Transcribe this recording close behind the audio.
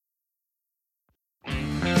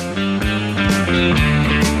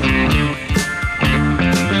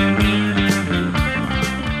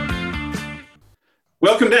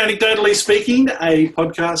Welcome to Anecdotally Speaking, a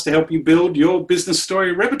podcast to help you build your business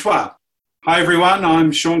story repertoire. Hi everyone,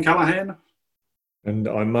 I'm Sean Callahan. And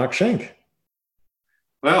I'm Mark Shank.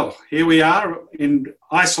 Well, here we are in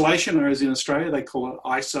isolation, or as in Australia, they call it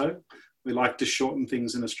ISO. We like to shorten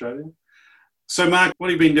things in Australia. So Mark,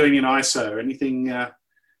 what have you been doing in ISO? Anything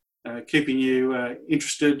keeping you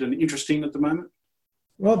interested and interesting at the moment?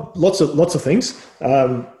 Well, lots of things.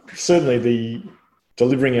 Certainly the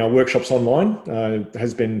delivering our workshops online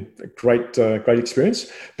has been a great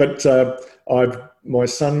experience. But my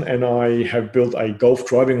son and I have built a golf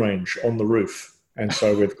driving range on the roof, and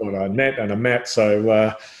so we've got a net and a mat.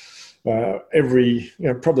 So every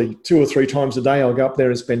probably 2 or 3 times a day, I'll go up there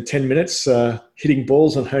and spend 10 minutes hitting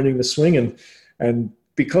balls and honing the swing. And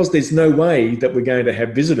because there's no way that we're going to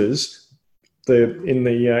have visitors, in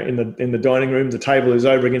the dining room, the table is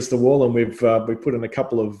over against the wall, and we've put in a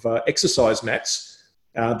couple of exercise mats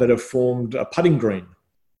that have formed a putting green.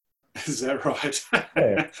 Is that right?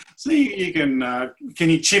 Yeah. So you can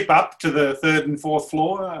you chip up to the 3rd and 4th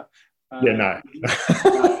floor? No.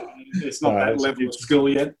 It's not that level of skill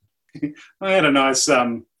yet. I had a nice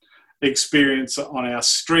experience on our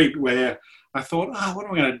street where I thought, what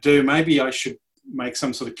am I going to do? Maybe I should make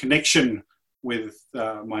some sort of connection with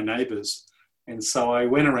my neighbours. And so I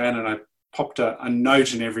went around and I popped a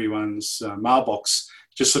note in everyone's mailbox,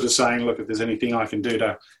 just sort of saying, look, if there's anything I can do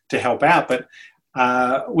to help out. But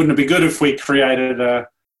wouldn't it be good if we created a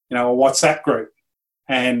WhatsApp group?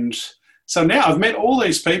 And so now I've met all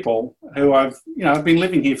these people who I've been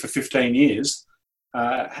living here for 15 years,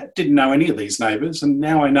 didn't know any of these neighbours. And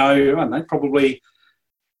now I know, probably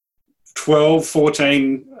 12,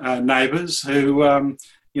 14 neighbours who,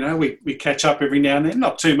 we catch up every now and then,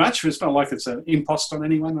 not too much. It's not like it's an impost on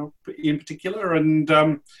anyone in particular.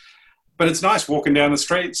 And, but it's nice walking down the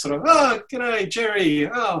street, sort of, oh, g'day, Jerry.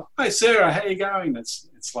 Oh, hey, Sarah, how you going? It's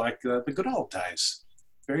like the good old days.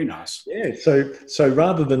 Very nice. Yeah. So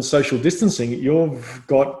rather than social distancing, you've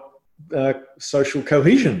got social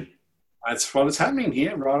cohesion. That's what is happening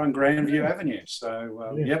here, right on Grandview Avenue.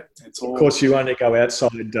 So, yep, it's all. Of course, you only go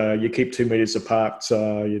outside. You keep 2 meters apart.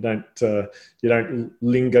 You don't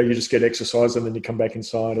linger. You just get exercise, and then you come back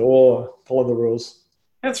inside, or follow the rules.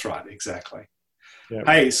 That's right, exactly. Yep.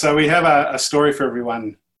 Hey, so we have a story for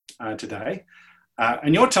everyone today,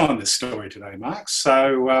 and you're telling this story today, Mark.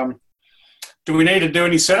 So, do we need to do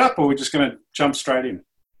any setup, or are we just going to jump straight in?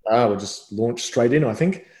 We'll just launch straight in, I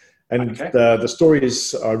think. And okay. The story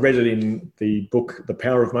is, I read it in the book The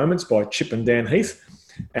Power of Moments by Chip and Dan Heath,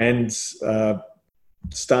 and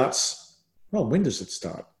starts, well, when does it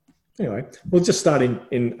start? Anyway, we'll just start in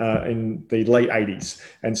the late 80s.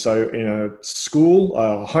 And so in a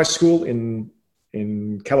high school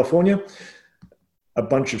in California, a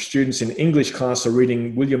bunch of students in English class are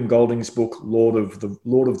reading William Golding's book, Lord of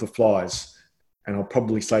the Flies. And I'll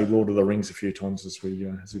probably say Lord of the Rings a few times as we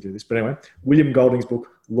do this. But anyway, William Golding's book,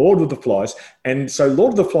 Lord of the Flies. And so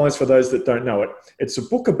Lord of the Flies, for those that don't know it, it's a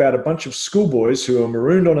book about a bunch of schoolboys who are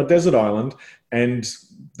marooned on a desert island, and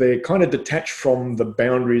they're kind of detached from the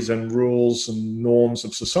boundaries and rules and norms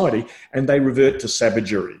of society, and they revert to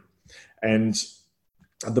savagery. And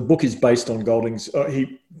the book is based on Golding's,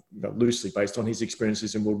 loosely based on his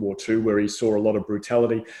experiences in World War II, where he saw a lot of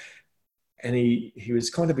brutality. And he was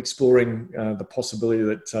kind of exploring the possibility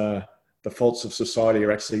that the faults of society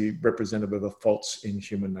are actually representative of the faults in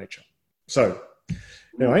human nature. So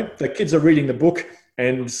anyway, the kids are reading the book,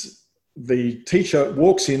 and the teacher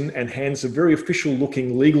walks in and hands a very official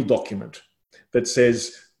looking legal document that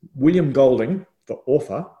says William Golding, the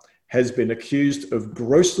author, has been accused of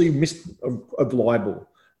of libel,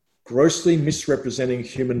 grossly misrepresenting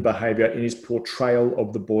human behaviour in his portrayal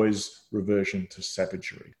of the boys' reversion to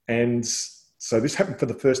savagery. And so this happened for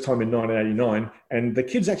the first time in 1989, and the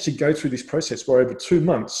kids actually go through this process where over 2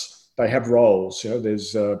 months they have roles.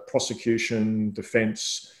 There's prosecution,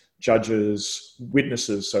 defence, judges,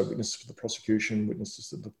 witnesses. So witnesses for the prosecution,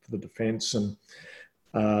 witnesses for the defence, and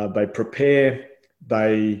they prepare.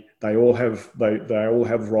 They all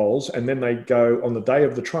have roles, and then they go on the day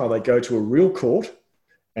of the trial. They go to a real court.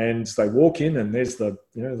 And they walk in, and there's the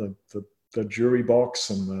jury box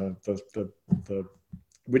and the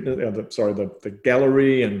witness, the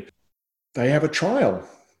gallery, and they have a trial,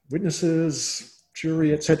 witnesses,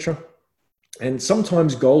 jury, etc. And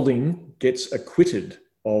sometimes Golding gets acquitted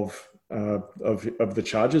of the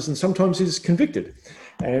charges, and sometimes is convicted.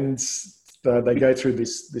 And they go through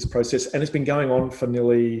this process, and it's been going on for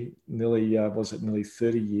nearly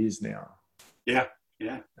 30 years now. Yeah.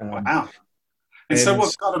 Wow. And so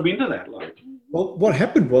what got him into that? Well, what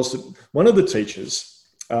happened was that one of the teachers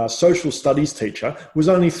social studies teacher was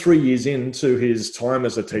only 3 years into his time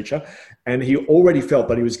as a teacher, and he already felt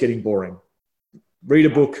that he was getting boring. Read a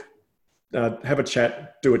book, have a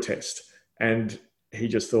chat, do a test. And he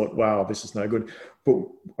just thought, wow, this is no good. But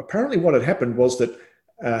apparently what had happened was that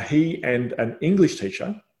he and an English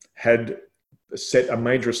teacher had set a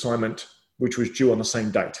major assignment which was due on the same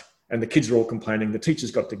date. And the kids were all complaining. The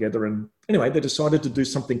teachers got together and anyway, they decided to do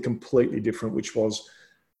something completely different, which was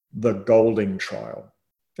the Golding trial.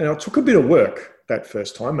 Now, it took a bit of work that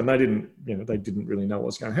first time, and they didn't really know what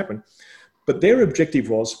was going to happen. But their objective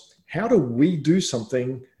was, how do we do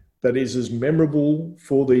something that is as memorable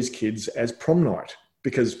for these kids as prom night?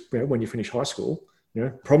 Because when you finish high school,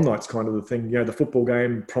 prom night's kind of the thing, the football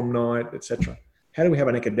game, prom night, etc. How do we have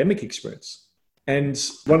an academic experience? And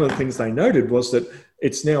one of the things they noted was that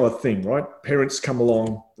it's now a thing, right? Parents come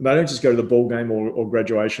along. They don't just go to the ball game or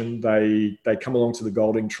graduation. They come along to the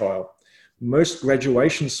Golding trial. Most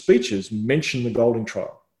graduation speeches mention the Golding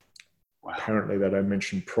trial. Wow. Apparently, they don't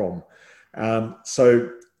mention prom. So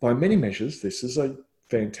by many measures, this is a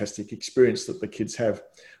fantastic experience that the kids have.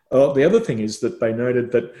 The other thing is that they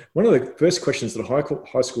noted that one of the first questions that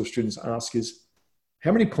high school students ask is,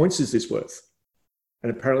 how many points is this worth?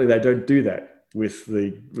 And apparently they don't do that with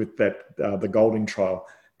the Golding trial.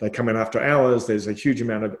 They come in after hours. There's a huge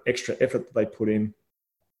amount of extra effort that they put in,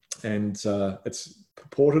 and it's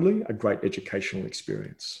purportedly a great educational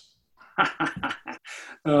experience.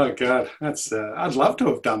 Oh God, that's I'd love to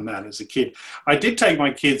have done that as a kid. I did take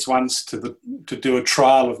my kids once to do a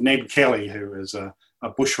trial of Ned Kelly, who is a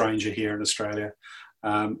bushranger here in Australia,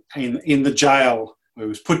 in the jail. Who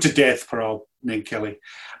was put to death, poor old Ned Kelly.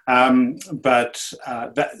 But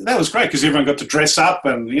that was great because everyone got to dress up,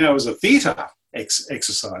 and it was a theatre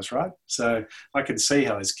exercise, right? So I can see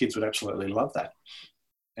how those kids would absolutely love that.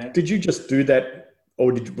 Yeah. Did you just do that,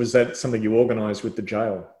 or was that something you organised with the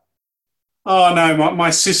jail? Oh, no, my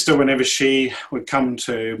sister, whenever she would come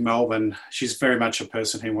to Melbourne, she's very much a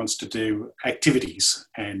person who wants to do activities,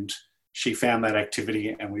 and she found that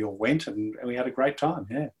activity and we all went and we had a great time.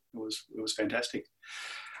 Yeah, it was fantastic.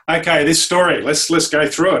 Okay, this story, let's go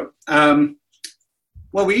through it.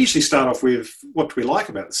 Well, we usually start off with what do we like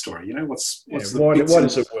about the story? Why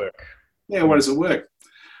does it work? Yeah, why does it work?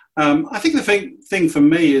 I think the thing for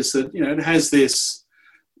me is that, it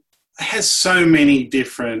has so many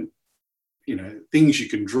different things you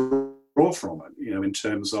can draw from it, in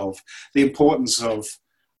terms of the importance of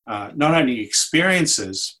not only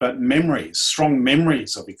experiences, but memories, strong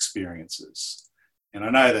memories of experiences. And I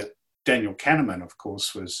know that Daniel Kahneman, of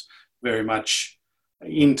course, was very much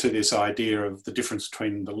into this idea of the difference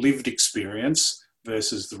between the lived experience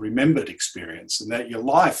versus the remembered experience, and that your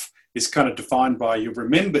life is kind of defined by your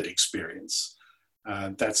remembered experience.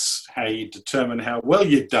 That's how you determine how well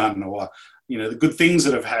you've done, or the good things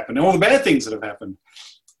that have happened, and all the bad things that have happened.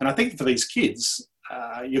 And I think for these kids,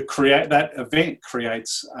 that event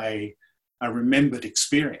creates a remembered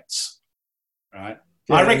experience, right?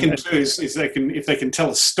 Yeah, I reckon too is if they can tell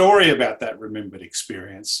a story about that remembered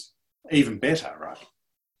experience, even better, right?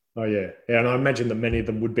 Oh yeah, and I imagine that many of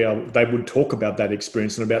them would talk about that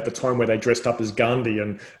experience and about the time where they dressed up as Gandhi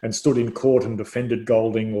and stood in court and defended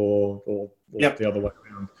Golding or yep. the other way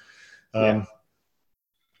around.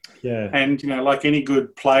 Yeah. And like any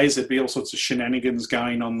good plays, there'd be all sorts of shenanigans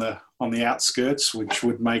going on the outskirts, which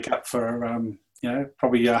would make up for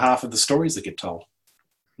probably half of the stories that get told.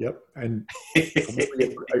 Yep, and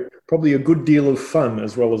probably a good deal of fun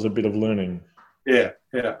as well as a bit of learning. Yeah.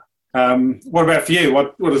 What about for you?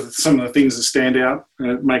 What are some of the things that stand out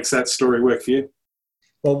and makes that story work for you?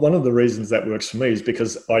 Well, one of the reasons that works for me is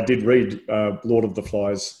because I did read Lord of the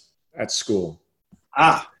Flies at school.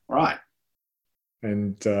 Ah, right.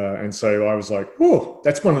 And so I was like, oh,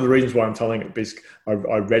 that's one of the reasons why I'm telling it, because I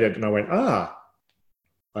read it and I went,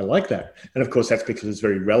 I like that. And of course, that's because it's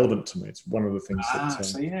very relevant to me. It's one of the things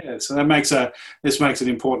So that makes an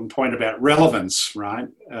important point about relevance, right?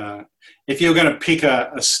 If you're going to pick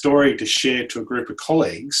a story to share to a group of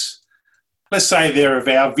colleagues, let's say they're of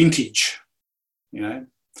our vintage,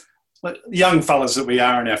 young fellas that we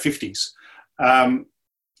are in our 50s,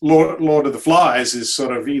 Lord of the Flies is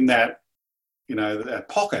sort of in that, that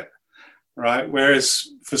pocket, right? Whereas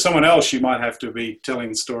for someone else, you might have to be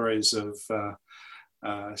telling stories of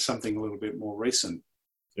something a little bit more recent.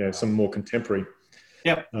 Yeah, some more contemporary.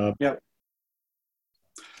 Yep.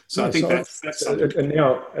 So I think that's something.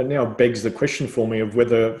 And now begs the question for me of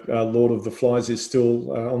whether Lord of the Flies is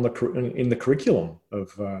still in the curriculum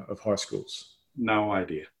of high schools. No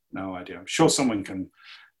idea. I'm sure someone can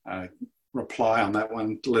reply on that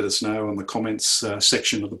one. Let us know on the comments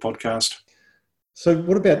section of the podcast. So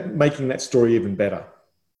what about making that story even better?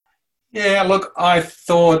 Yeah, look, I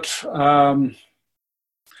thought,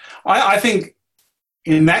 I think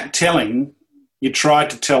in that telling, you tried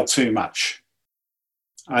to tell too much.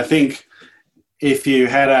 I think if you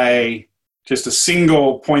had just a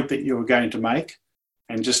single point that you were going to make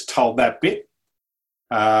and just told that bit,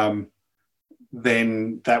 then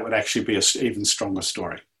that would actually be an even stronger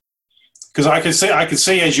story. Because I could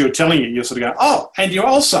see as you were telling it, you're sort of going, oh, and you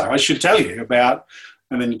also, I should tell you about,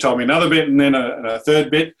 and then you told me another bit and then a third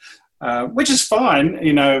bit, which is fine,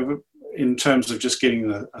 in terms of just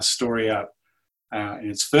getting a story out in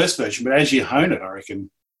its first version. But as you hone it, I reckon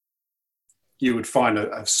you would find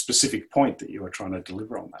a specific point that you were trying to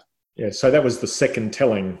deliver on that. Yeah, so that was the second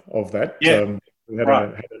telling of that. Yeah. We had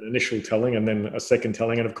an initial telling and then a second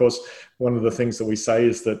telling. And of course, one of the things that we say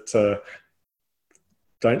is that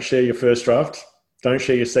don't share your first draft, don't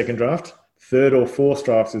share your second draft. Third or fourth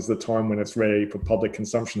draft is the time when it's ready for public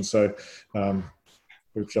consumption. So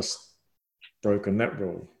we've just broken that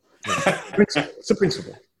rule. Yeah. It's a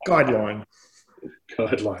principle, guideline.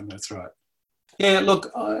 Guideline, that's right. Yeah,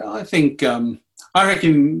 look, I think, I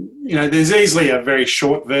reckon, there's easily a very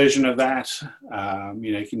short version of that.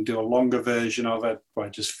 You can do a longer version of it by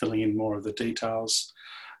just filling in more of the details.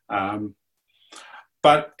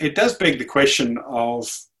 But it does beg the question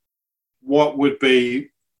of what would be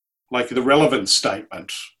like the relevant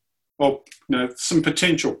statement. Well, some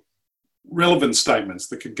potential relevant statements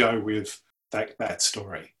that could go with that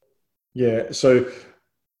story. Yeah, so,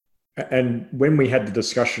 and when we had the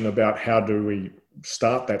discussion about how do we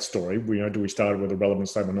start that story, do we start with a relevant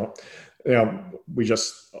statement or not? We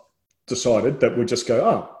just decided that we'd just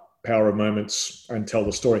go, power of moments and tell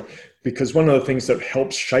the story. Because one of the things that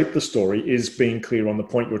helps shape the story is being clear on the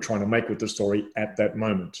point you're trying to make with the story at that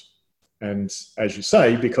moment. And as you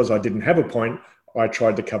say, because I didn't have a point, I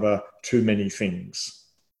tried to cover too many things.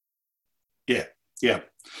 Yeah.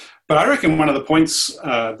 But I reckon one of the points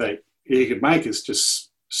that you could make is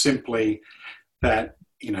just simply that,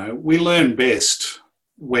 we learn best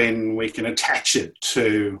when we can attach it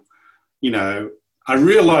to, a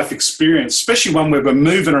real life experience, especially one where we're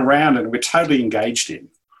moving around and we're totally engaged in,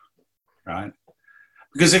 right?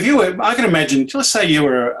 Because I can imagine, let's say you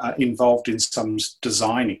were involved in some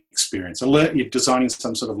design experience, you're designing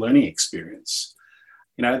some sort of learning experience.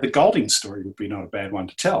 The Golding story would be not a bad one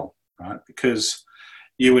to tell, right? Because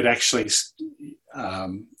you would actually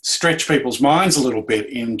stretch people's minds a little bit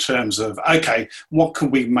in terms of, okay, what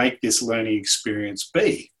could we make this learning experience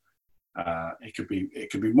be? It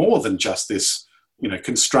could be more than just this,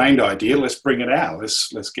 constrained idea. Let's bring it out.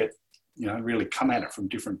 Let's get, really come at it from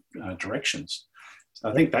different directions. So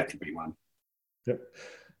I think that could be one. Yep.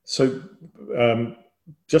 So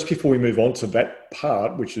just before we move on to that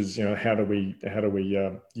part, which is, how do we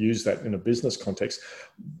use that in a business context?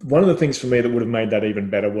 One of the things for me that would have made that even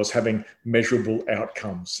better was having measurable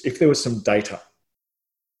outcomes. If there was some data,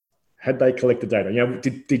 had they collected data?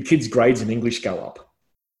 Did kids' grades in English go up?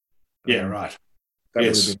 Yeah, right.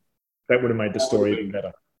 That would have made the story even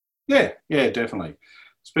better. Yeah, definitely.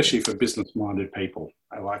 Especially for business-minded people,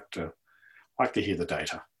 I like to hear the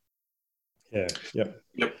data. Yeah.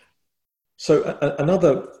 Yep. So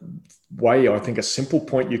another way, I think, a simple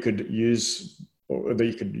point you could use, or that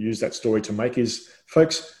you could use that story to make is,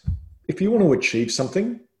 folks, if you want to achieve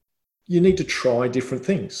something, you need to try different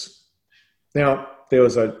things. Now, there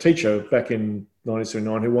was a teacher back in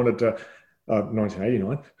 1979 who wanted to,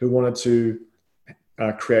 1989, who wanted to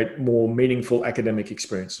create more meaningful academic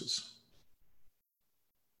experiences.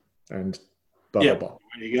 And blah, blah, blah.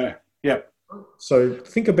 There you go. Yep. So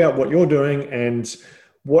think about what you're doing and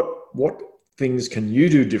what things can you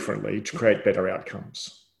do differently to create better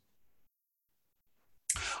outcomes?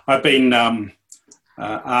 I've been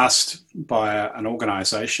asked by an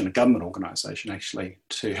organisation, a government organisation actually,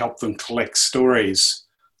 to help them collect stories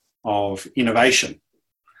of innovation,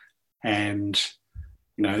 and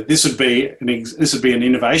this would be an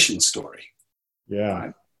innovation story. Yeah.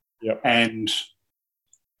 Right? Yep.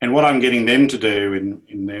 And what I'm getting them to do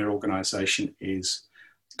in their organisation is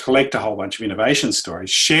collect a whole bunch of innovation stories,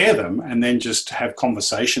 share them, and then just have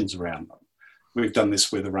conversations around them. We've done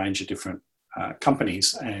this with a range of different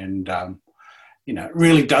companies, and it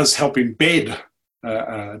really does help embed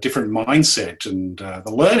a different mindset and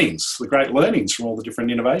the great learnings from all the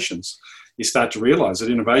different innovations. You start to realise that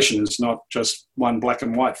innovation is not just one black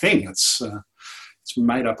and white thing. It's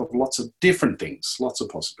made up of lots of different things, lots of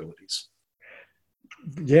possibilities.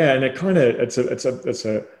 Yeah, and it's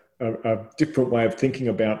a different way of thinking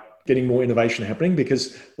about getting more innovation happening,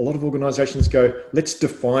 because a lot of organizations go, let's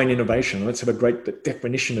define innovation. Let's have a great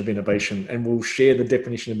definition of innovation and we'll share the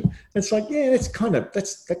definition of it. And it's like, yeah, that's kind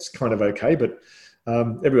of okay. But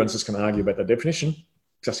Everyone's just going to argue about the definition.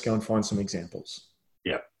 Just go and find some examples.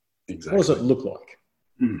 Yeah, exactly. What does it look like?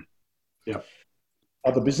 Yeah.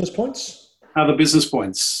 Other business points? Other business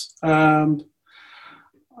points. I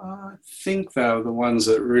think they were the ones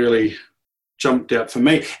that really jumped out for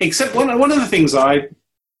me. Except one of the things I'm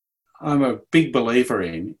a big believer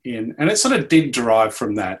in, and it sort of did derive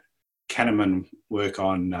from that Kahneman work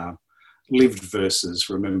on lived versus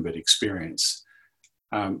remembered experience.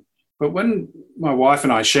 But when my wife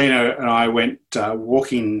and I, Sheena and I, went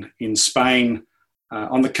walking in Spain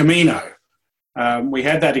on the Camino, we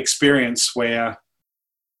had that experience where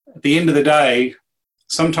at the end of the day,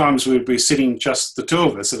 sometimes we'd be sitting just the two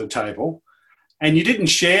of us at a table and you didn't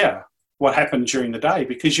share what happened during the day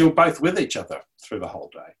because you were both with each other through the whole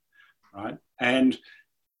day, right?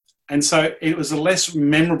 And so it was a less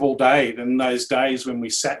memorable day than those days when we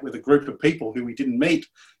sat with a group of people who we didn't meet,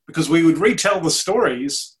 because we would retell the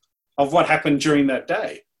stories of what happened during that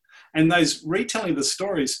day. And those retelling the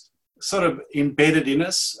stories sort of embedded in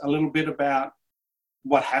us a little bit about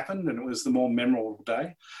what happened, and it was the more memorable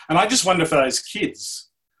day. And I just wonder for those kids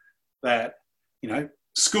that,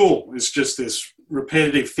 school is just this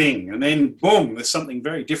repetitive thing, and then boom, there's something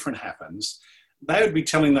very different happens. They would be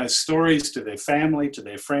telling those stories to their family, to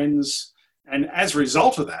their friends, and as a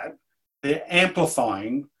result of that, they're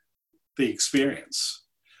amplifying the experience.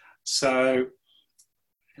 So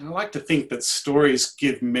I like to think that stories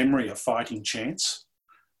give memory a fighting chance.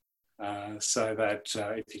 So that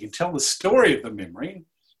if you can tell the story of the memory,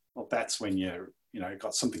 well, that's when you're,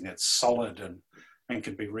 got something that's solid and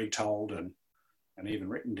can be retold and even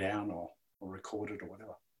written down or recorded or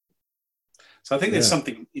whatever. So I think there's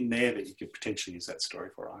something in there that you could potentially use that story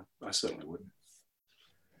for. I certainly would.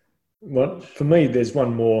 Well, for me, there's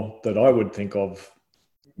one more that I would think of,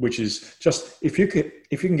 which is just if you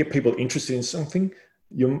can get people interested in something,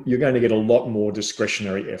 you're going to get a lot more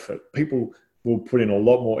discretionary effort. People will put in a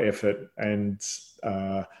lot more effort, and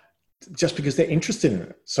just because they're interested in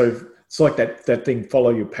it. So it's like that thing,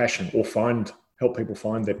 follow your passion, or help people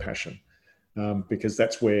find their passion, because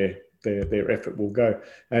that's where their effort will go.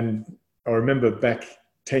 And I remember back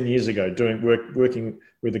 10 years ago working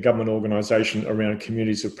with a government organisation around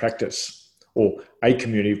communities of practice, or a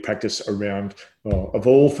community of practice around, of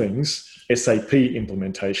all things, SAP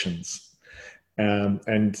implementations.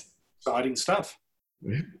 And exciting stuff.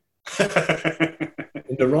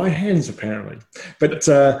 In the right hands, apparently. But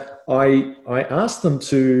I asked them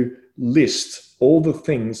to list all the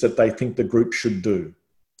things that they think the group should do.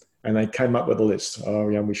 And they came up with a list.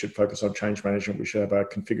 We should focus on change management. We should have a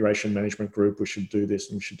configuration management group. We should do this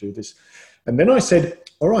and we should do this. And then I said,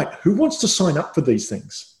 all right, who wants to sign up for these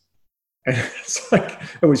things? And it's like,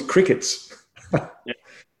 it was crickets.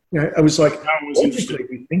 Yeah. I was like, obviously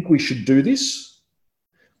we think we should do this.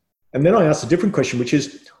 And then I asked a different question, which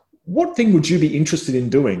is, what thing would you be interested in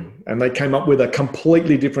doing? And they came up with a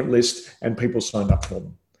completely different list, and people signed up for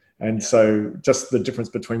them. And so just the difference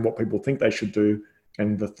between what people think they should do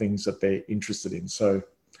and the things that they're interested in. So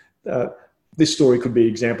this story could be an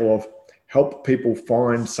example of help people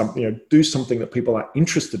find something, do something that people are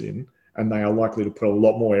interested in, and they are likely to put a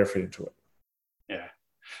lot more effort into it. Yeah.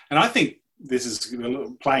 And I think this is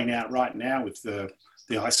playing out right now with the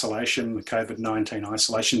isolation, the COVID-19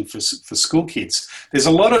 isolation for school kids. There's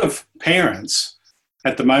a lot of parents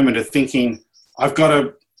at the moment are thinking, I've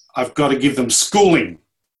got to give them schooling,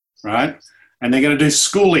 right? And they're going to do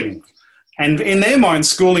schooling. And in their mind,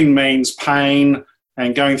 schooling means pain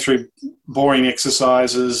and going through boring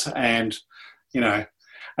exercises and,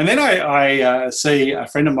 And then I see a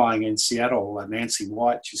friend of mine in Seattle, Nancy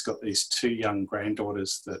White. She's got these two young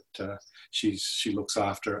granddaughters that she looks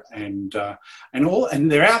after, and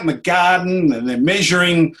they're out in the garden and they're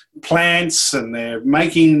measuring plants and they're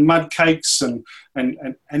making mud cakes and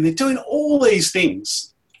they're doing all these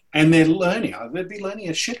things, and they're learning. They'd be learning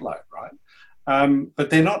a shitload, right? But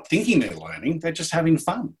they're not thinking they're learning; they're just having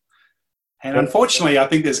fun. And unfortunately, I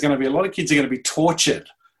think there's going to be a lot of kids are going to be tortured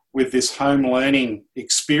with this home learning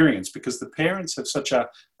experience because the parents have such a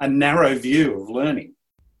narrow view of learning,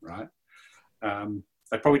 right?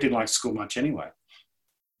 They probably didn't like school much anyway.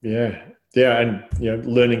 Yeah. And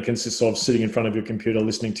learning consists of sitting in front of your computer,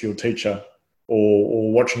 listening to your teacher,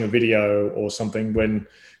 or watching a video or something, when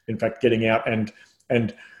in fact getting out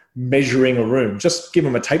and measuring a room. Just give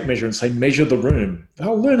them a tape measure and say, measure the room.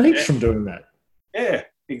 They'll learn heaps from doing that. Yeah,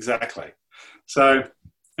 exactly. So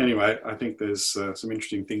anyway, I think there's some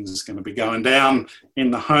interesting things going to be going down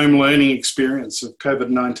in the home learning experience of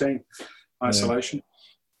COVID-19 isolation.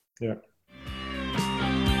 Yeah.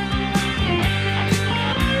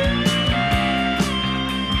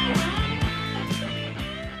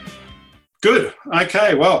 Good.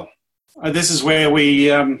 Okay. Well, this is where we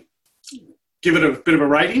give it a bit of a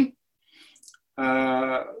rating.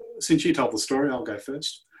 Since you told the story, I'll go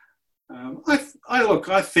first. I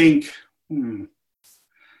think.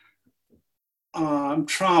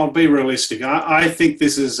 I'll be realistic. I think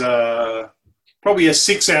this is probably a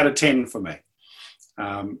 6 out of 10 for me,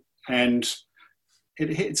 and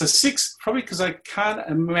it's a 6 probably because I can't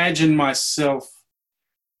imagine myself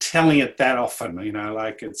telling it that often.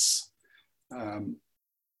 Like it's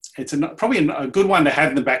probably a good one to have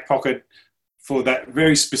in the back pocket for that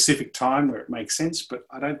very specific time where it makes sense, but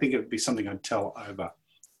I don't think it would be something I'd tell over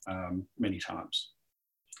many times.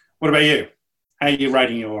 What about you? How are you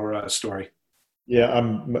rating your story?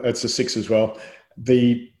 Yeah, it's a 6 as well.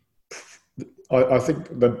 I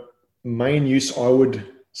think the main use I would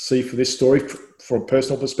see for this story, from a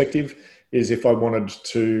personal perspective, is if I wanted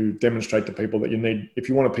to demonstrate to people that if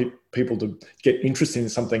you want people to get interested in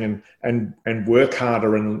something and work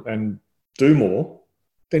harder and do more,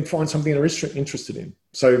 then find something they're interested in.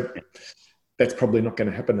 So that's probably not going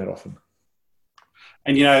to happen that often.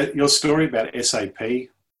 And your story about SAP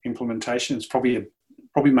implementation is probably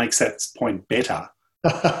makes that point better.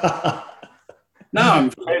 No, I'm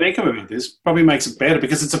thinking about this. Probably makes it better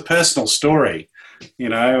because it's a personal story,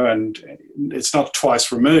 and it's not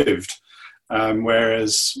twice removed.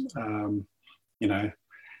 Whereas, and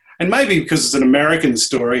maybe because it's an American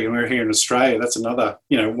story and we're here in Australia, that's another,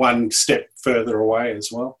 one step further away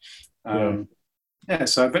as well. Okay.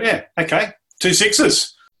 2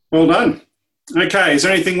 6s. Well done. Okay. Is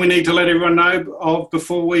there anything we need to let everyone know of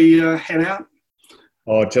before we head out?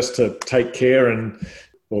 Oh, just to take care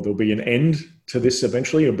there'll be an end to this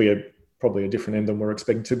eventually. It'll be probably a different end than we're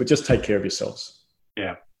expecting to, but just take care of yourselves.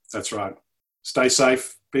 Yeah, that's right. Stay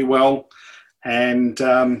safe, be well. And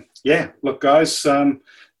look, guys,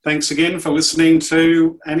 thanks again for listening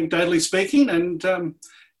to Anecdotally Speaking. And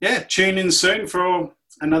tune in soon for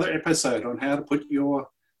another episode on how to put your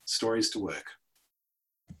stories to work.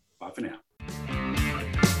 Bye for now.